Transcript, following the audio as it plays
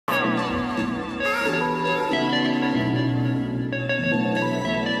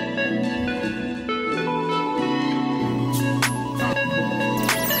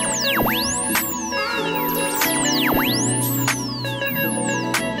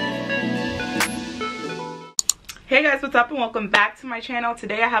Hey guys, what's up and welcome back to my channel.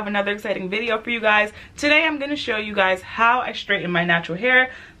 Today I have another exciting video for you guys. Today I'm going to show you guys how I straighten my natural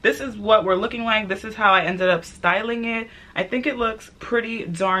hair. This is what we're looking like. This is how I ended up styling it. I think it looks pretty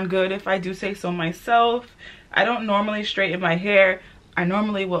darn good if I do say so myself. I don't normally straighten my hair. I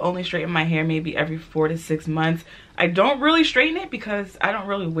normally will only straighten my hair maybe every 4 to 6 months. I don't really straighten it because I don't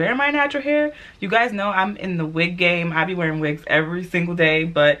really wear my natural hair. You guys know I'm in the wig game. I be wearing wigs every single day,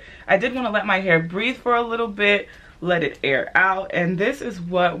 but I did want to let my hair breathe for a little bit, let it air out, and this is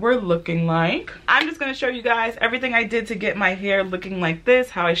what we're looking like. I'm just going to show you guys everything I did to get my hair looking like this,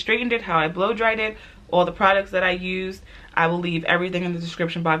 how I straightened it, how I blow dried it, all the products that I used. I will leave everything in the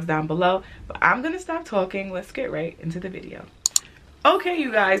description box down below, but I'm going to stop talking. Let's get right into the video. Okay,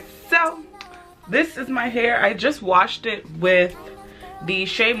 you guys, so this is my hair. I just washed it with the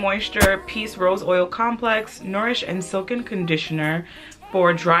Shea Moisture Peace Rose Oil Complex Nourish and Silken Conditioner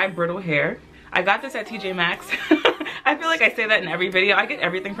for dry brittle hair. I got this at TJ Maxx. I feel like I say that in every video. I get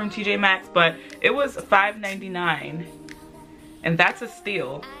everything from TJ Maxx, but it was $5.99, and that's a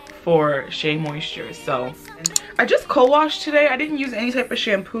steal for Shea Moisture. So I just co-washed today. I didn't use any type of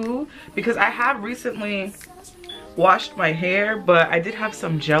shampoo because I have recently washed my hair, but I did have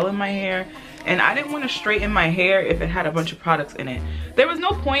some gel in my hair and I didn't want to straighten my hair if it had a bunch of products in it. There was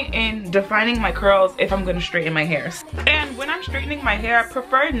no point in defining my curls if I'm going to straighten my hair. And when I'm straightening my hair, I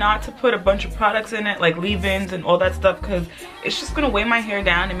prefer not to put a bunch of products in it like leave-ins and all that stuff because it's just going to weigh my hair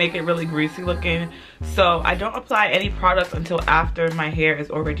down and make it really greasy looking. So I don't apply any products until after my hair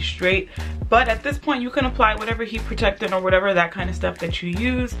is already straight. But at this point you can apply whatever heat protectant or whatever that kind of stuff that you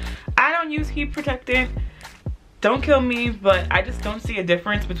use. I don't use heat protectant. Don't kill me, but I just don't see a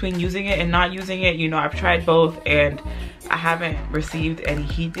difference between using it and not using it. You know, I've tried both and I haven't received any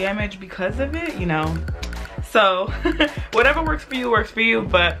heat damage because of it, you know. So whatever works for you,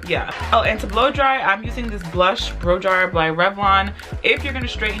 but yeah. Oh, and to blow dry, I'm using this blush blow dryer by Revlon. If you're gonna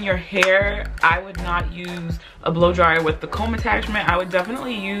straighten your hair, I would not use a blow dryer with the comb attachment. I would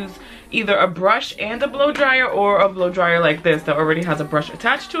definitely use either a brush and a blow dryer or a blow dryer like this that already has a brush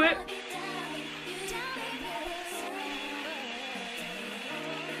attached to it.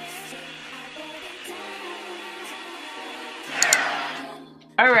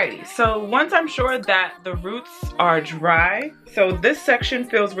 Alrighty, so once I'm sure that the roots are dry, so this section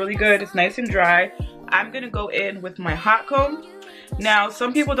feels really good, it's nice and dry, I'm gonna go in with my hot comb. Now,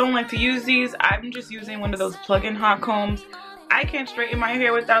 some people don't like to use these. I'm just using one of those plug-in hot combs. I can't straighten my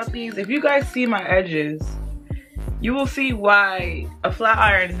hair without these. If you guys see my edges, you will see why a flat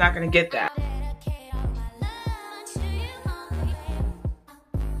iron is not gonna get that.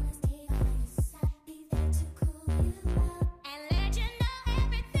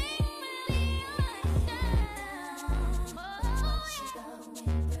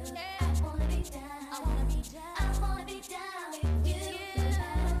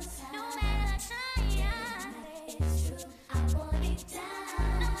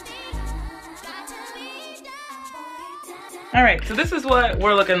 Alright, so this is what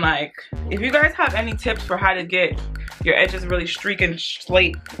we're looking like. If you guys have any tips for how to get your edges really streak and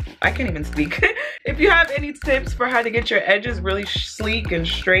slate, I can't even speak. If you have any tips for how to get your edges really sleek and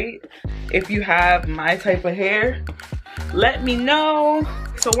straight, if you have my type of hair, let me know.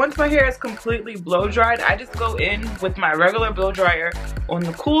 So once my hair is completely blow dried, I just go in with my regular blow dryer on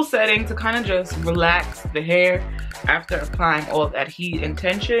the cool setting to kind of just relax the hair after applying all that heat and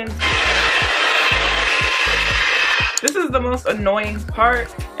tension. This is the most annoying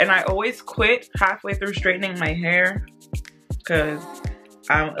part, and I always quit halfway through straightening my hair because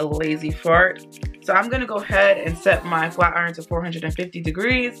I'm a lazy fart. So I'm gonna go ahead and set my flat iron to 450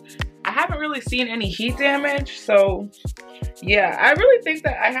 degrees. I haven't really seen any heat damage, so yeah, I really think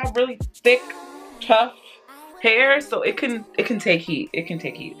that I have really thick, tough hair, so it can take heat. It can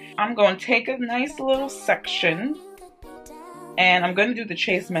take heat. I'm gonna take a nice little section, and I'm gonna do the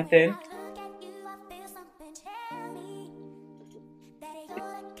chase method.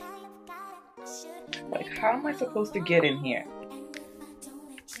 Like, how am I supposed to get in here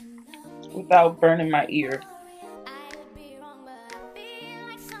without burning my ear?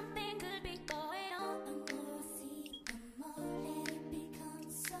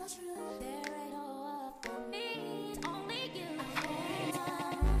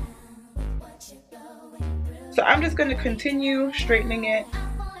 So I'm just going to continue straightening it,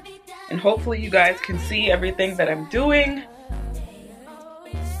 and hopefully you guys can see everything that I'm doing.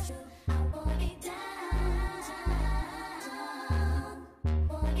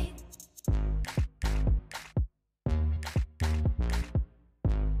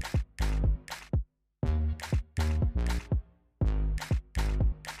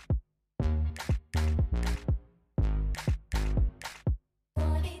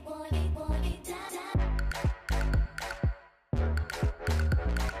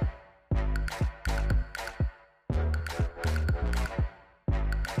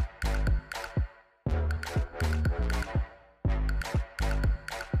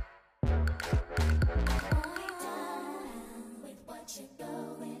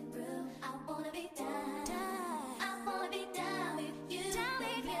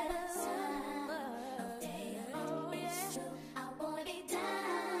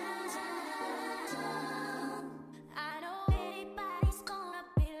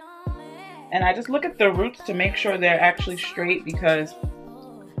 And I just look at the roots to make sure they're actually straight, because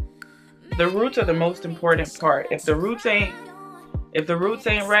the roots are the most important part. If the roots ain't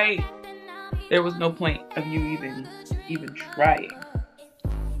right, there was no point of you even trying.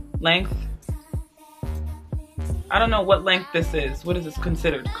 Length. I don't know what length this is. What is this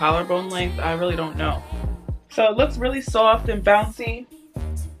considered? Collarbone length? I really don't know. So it looks really soft and bouncy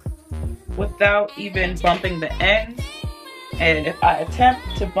without even bumping the ends. And if I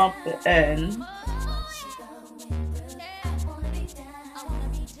attempt to bump the ends,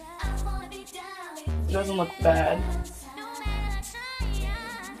 it doesn't look bad.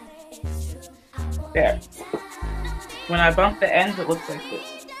 There. When I bump the ends, it looks like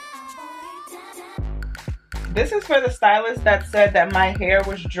this. This is for the stylist that said that my hair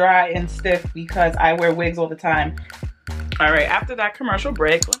was dry and stiff because I wear wigs all the time. All right, after that commercial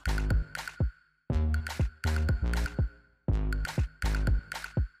break.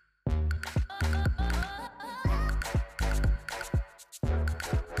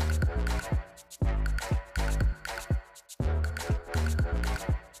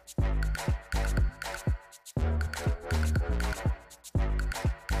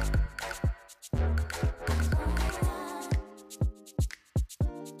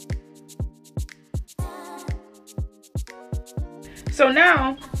 So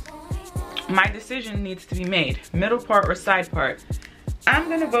now my decision needs to be made, middle part or side part. I'm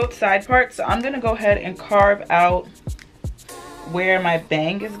gonna vote side part, so I'm gonna go ahead and carve out where my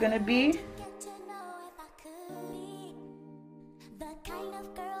bang is gonna be.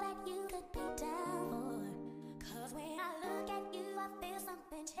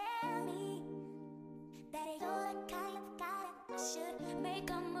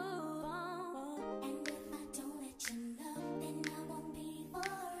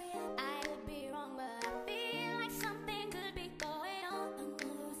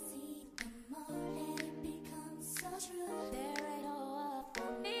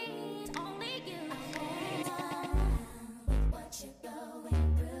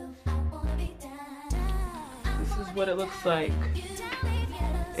 This is what it looks like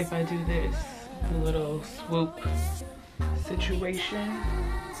if I do this little swoop situation.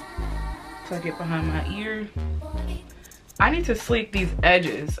 So I get behind my ear. I need to sleek these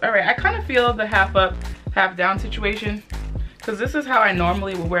edges. All right, I kind of feel the half up, half down situation, because this is how I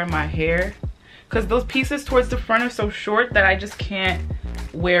normally would wear my hair, because those pieces towards the front are so short that I just can't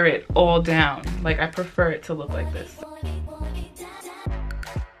wear it all down. Like, I prefer it to look like this.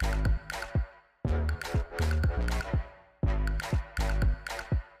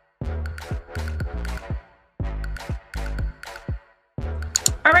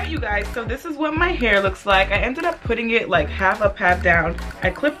 Alright you guys, so this is what my hair looks like. I ended up putting it like half up, half down. I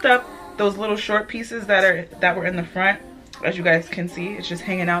clipped up those little short pieces that were in the front. As you guys can see, it's just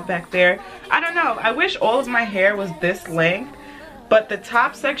hanging out back there. I don't know, I wish all of my hair was this length, but the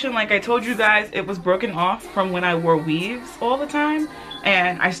top section, like I told you guys, it was broken off from when I wore weaves all the time.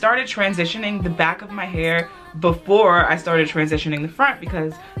 And I started transitioning the back of my hair before I started transitioning the front,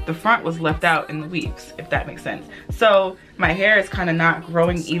 because the front was left out in the weaves, if that makes sense. So my hair is kind of not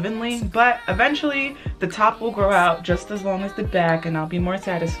growing evenly, but eventually the top will grow out just as long as the back and I'll be more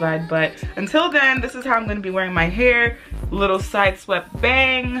satisfied. But until then, this is how I'm going to be wearing my hair. Little side swept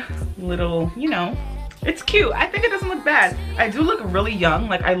bang, little, you know, it's cute. I think it doesn't look bad. I do look really young,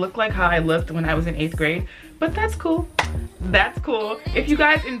 like I look like how I looked when I was in 8th grade, but that's cool. That's cool. If you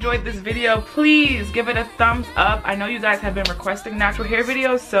guys enjoyed this video, please give it a thumbs up. I know you guys have been requesting natural hair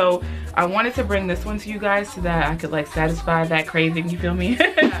videos, so I wanted to bring this one to you guys so that I could like satisfy that craving, you feel me?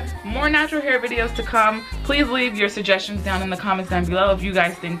 More natural hair videos to come. Please leave your suggestions down in the comments down below if you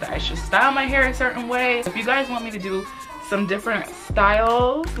guys think that I should style my hair a certain way. If you guys want me to do some different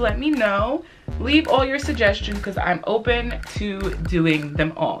styles, let me know. Leave all your suggestions because I'm open to doing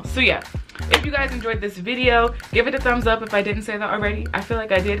them all. So yeah, if you guys enjoyed this video, give it a thumbs up if I didn't say that already. I feel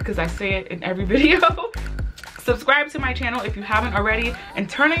like I did because I say it in every video. Subscribe to my channel if you haven't already, and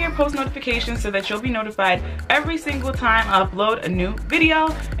turn on your post notifications so that you'll be notified every single time I upload a new video.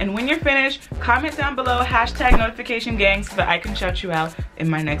 And when you're finished, comment down below #notificationgang so that I can shout you out in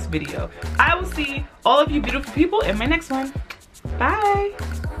my next video. I will see all of you beautiful people in my next one. Bye.